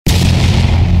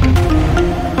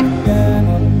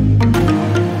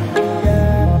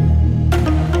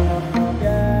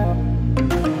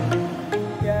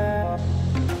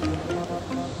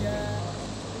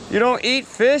don't eat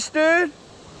fish, dude?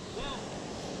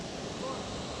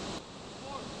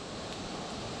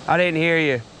 I didn't hear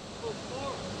you.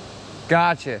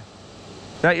 Gotcha.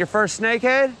 Is that your first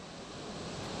snakehead?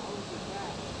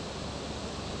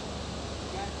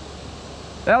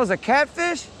 That was a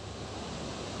catfish?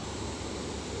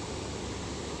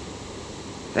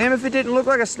 Damn if it didn't look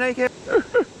like a snakehead.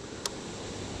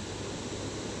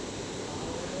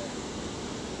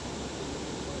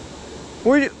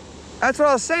 That's what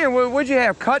I was saying. Would you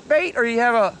have, cut bait or you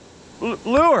have a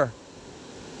lure?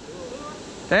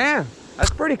 Damn,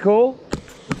 that's pretty cool.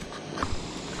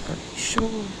 Sure.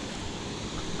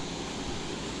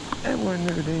 That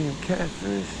wasn't no damn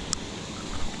catfish.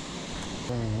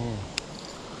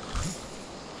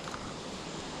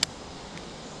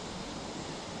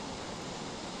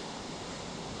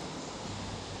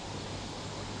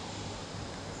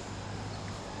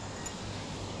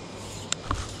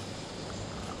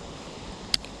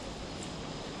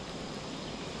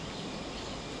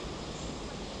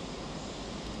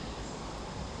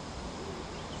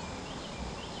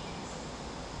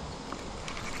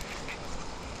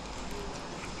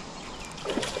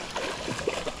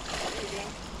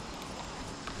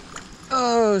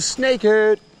 Oh,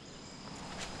 snakehead.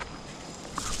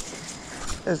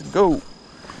 Let's go.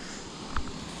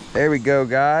 There we go,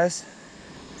 guys.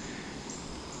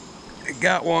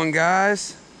 Got one,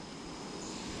 guys.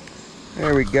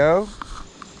 There we go.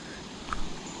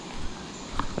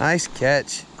 Nice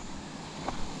catch.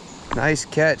 Nice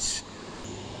catch.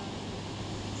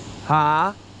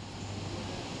 Huh?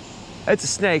 It's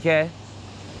a snakehead.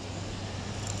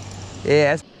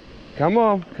 Yes. Come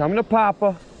on, come to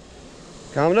Papa.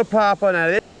 Come to Papa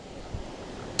now.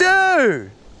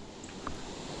 Dude!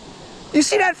 You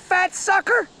see that fat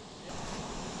sucker?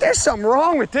 There's something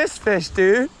wrong with this fish,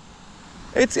 dude.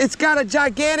 It's got a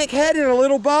gigantic head and a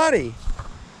little body.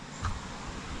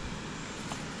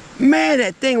 Man,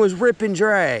 that thing was rip and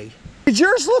drag. Did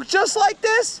yours look just like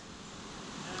this?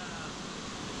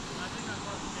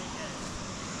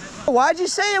 Why'd you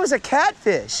say it was a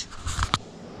catfish?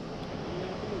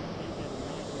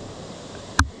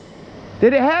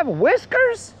 Did it have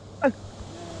whiskers?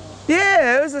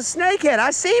 Yeah, it was a snakehead. I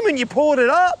seen when you pulled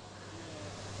it up.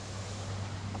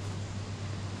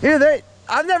 Here,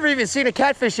 I've never even seen a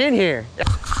catfish in here.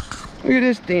 Look at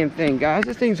this damn thing, guys.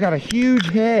 This thing's got a huge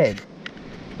head.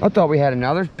 I thought we had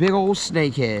another big old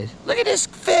snakehead. Look at this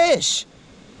fish.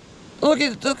 Look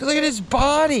at his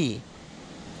body.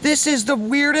 This is the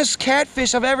weirdest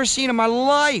catfish I've ever seen in my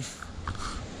life.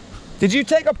 Did you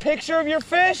take a picture of your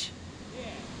fish?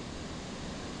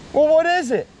 Well, what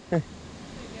is it?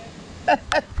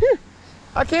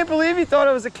 I can't believe you thought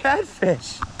it was a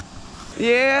catfish.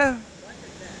 Yeah.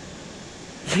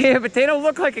 Yeah, but they don't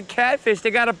look like a catfish. They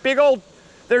got a big old,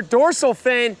 their dorsal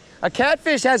fin. A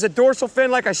catfish has a dorsal fin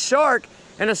like a shark,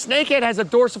 and a snakehead has a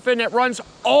dorsal fin that runs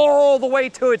all the way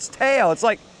to its tail. It's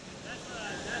like,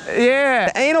 yeah.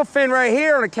 The anal fin right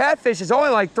here on a catfish is only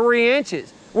like 3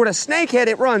 inches. With a snakehead,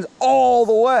 it runs all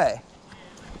the way.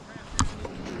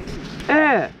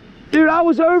 Yeah. Dude, I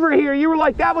was over here. You were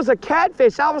like, that was a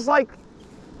catfish. I was like,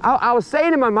 I was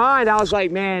saying in my mind, I was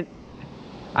like, man,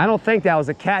 I don't think that was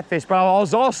a catfish, but I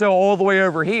was also all the way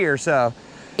over here, so.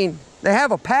 I mean, they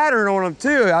have a pattern on them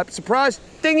too. I'm surprised.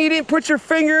 Thing you didn't put your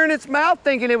finger in its mouth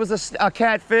thinking it was a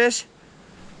catfish.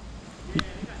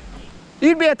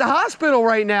 You'd be at the hospital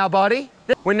right now, buddy.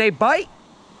 When they bite,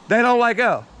 they don't let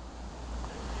go.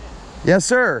 Yes,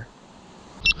 sir.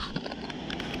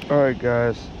 All right,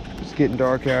 guys. It's getting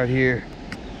dark out here.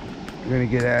 We're gonna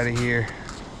get out of here.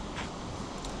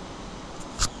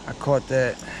 I caught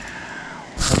that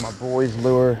on my boy's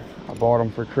lure. I bought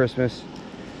them for Christmas.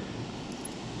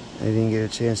 They didn't get a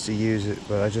chance to use it,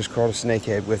 but I just caught a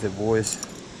snakehead with it, boys.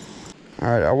 All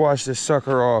right, I washed this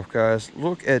sucker off, guys.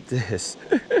 Look at this.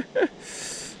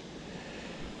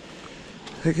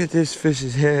 Look at this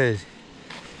fish's head.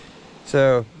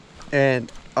 So,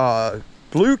 and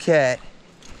blue cat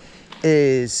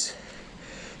is,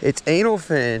 its anal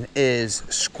fin is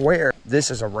square.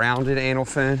 This is a rounded anal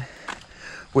fin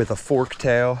with a forked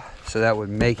tail, so that would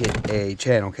make it a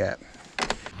channel cat.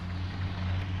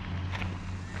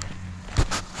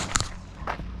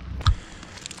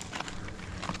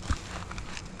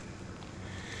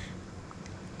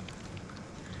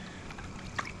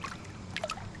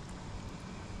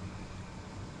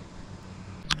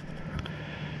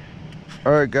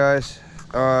 All right, guys,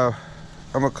 I'm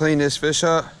gonna clean this fish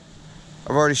up.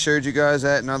 I've already showed you guys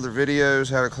that in other videos,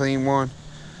 how to clean one.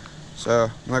 So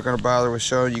I'm not gonna bother with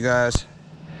showing you guys,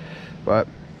 but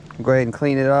I'll go ahead and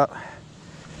clean it up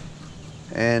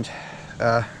and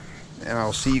and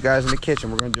I'll see you guys in the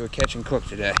kitchen. We're gonna do a catch and cook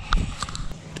today.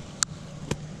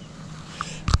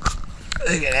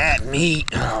 Look at that meat.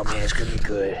 Oh man, it's gonna be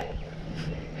good.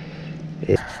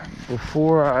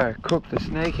 Before I cook the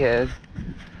snakehead,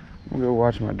 I'm gonna go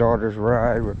watch my daughter's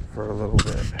ride for a little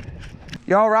bit.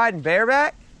 Y'all riding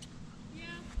bareback? Yeah.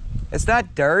 It's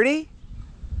not dirty?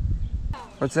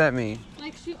 What's that mean?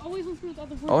 Like, she always wants to be with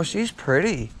other horses. Oh, she's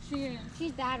pretty. She is.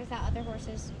 She's bad without other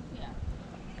horses. Yeah.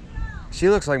 She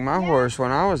looks like my horse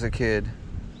when I was a kid.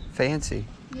 Fancy.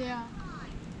 Yeah.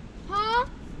 Huh?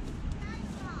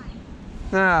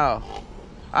 No.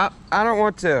 I don't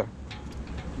want to.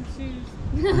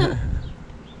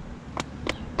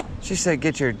 She said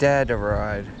get your dad to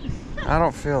ride. I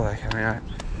don't feel like it. I mean, I'm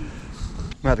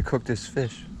about to cook this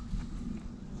fish.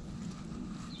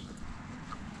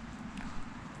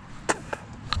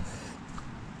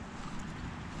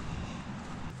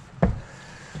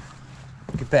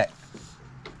 Get back.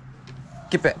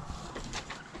 Get back.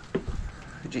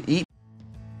 Did you eat?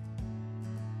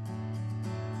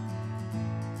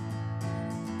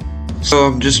 So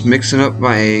I'm just mixing up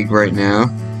my egg right now.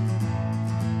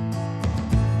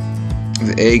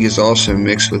 The egg is also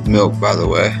mixed with milk, by the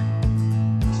way.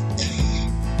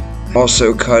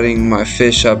 Also cutting my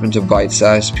fish up into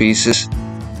bite-sized pieces.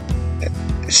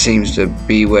 It seems to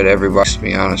be what everybody, to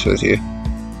be honest with you.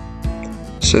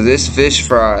 So this fish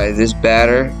fry, this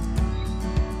batter,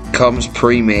 comes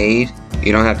pre-made.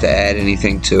 You don't have to add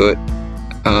anything to it.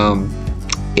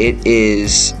 It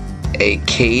is a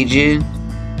Cajun,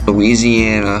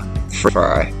 Louisiana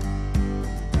fry.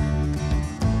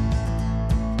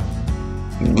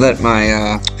 Let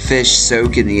my fish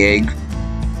soak in the egg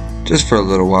just for a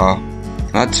little while,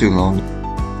 not too long.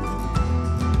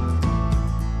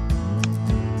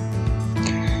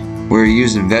 We're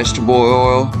using vegetable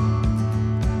oil.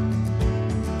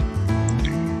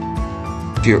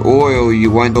 If your oil, you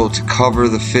want it to cover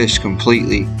the fish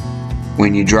completely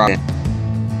when you drop it.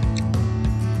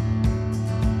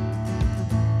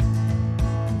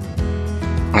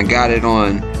 I got it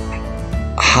on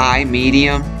high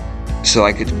medium, so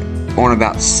I could on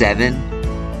about 7.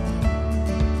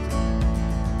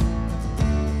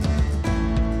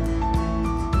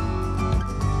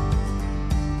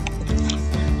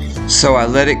 So I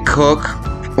let it cook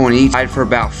on each side for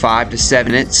about 5 to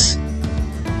 7 minutes.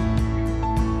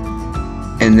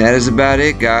 And that is about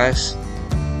it, guys.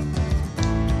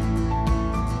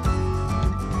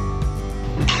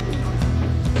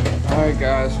 Alright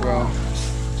guys, well,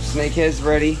 snakehead's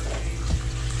ready.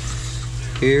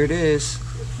 Here it is.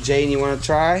 Jane, you want to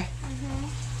try?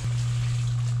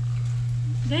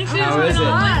 How is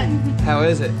it? How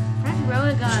is it? That's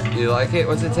really good. You like it?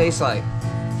 What's it taste like?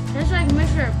 Tastes like a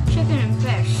mixture of chicken and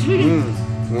fish. You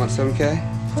want some, Kay?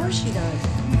 Of course she does.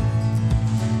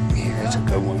 Yeah, that's a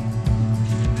good one.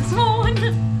 Small one.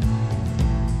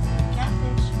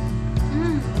 Catfish.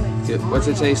 What's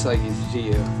it taste like to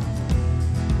you?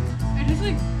 It tastes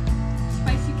like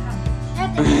spicy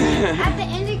catfish. At the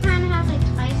end it kind of has like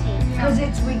spicy. Because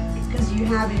it's weak, because you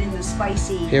have it in the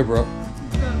spicy. Here, Brooke.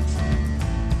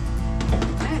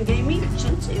 Man, gave me a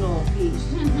chintzy little piece.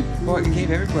 Well, you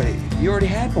gave everybody. You already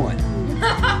had one.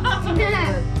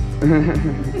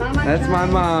 That's my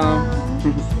mom.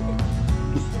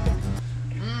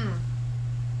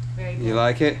 Very good. You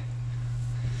like it?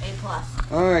 A+.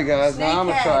 Alright guys, now I'm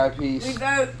gonna try a We piece.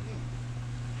 vote.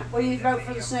 What do you vote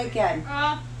for the snakehead?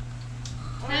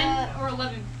 10 or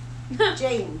 11.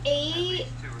 Jane. 8.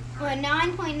 Well,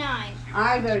 9.9.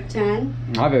 I vote 10.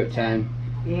 I vote 10.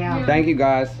 Yeah. Thank you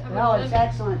guys. No, it's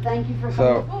excellent. Thank you for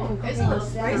So- coming. Oh, it's Cooking a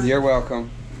this little down. You're welcome.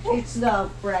 It's the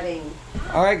breading.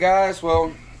 Alright guys,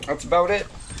 well, that's about it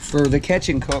for the catch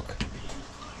and cook.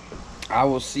 I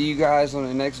will see you guys on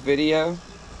the next video.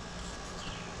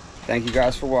 Thank you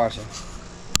guys for watching.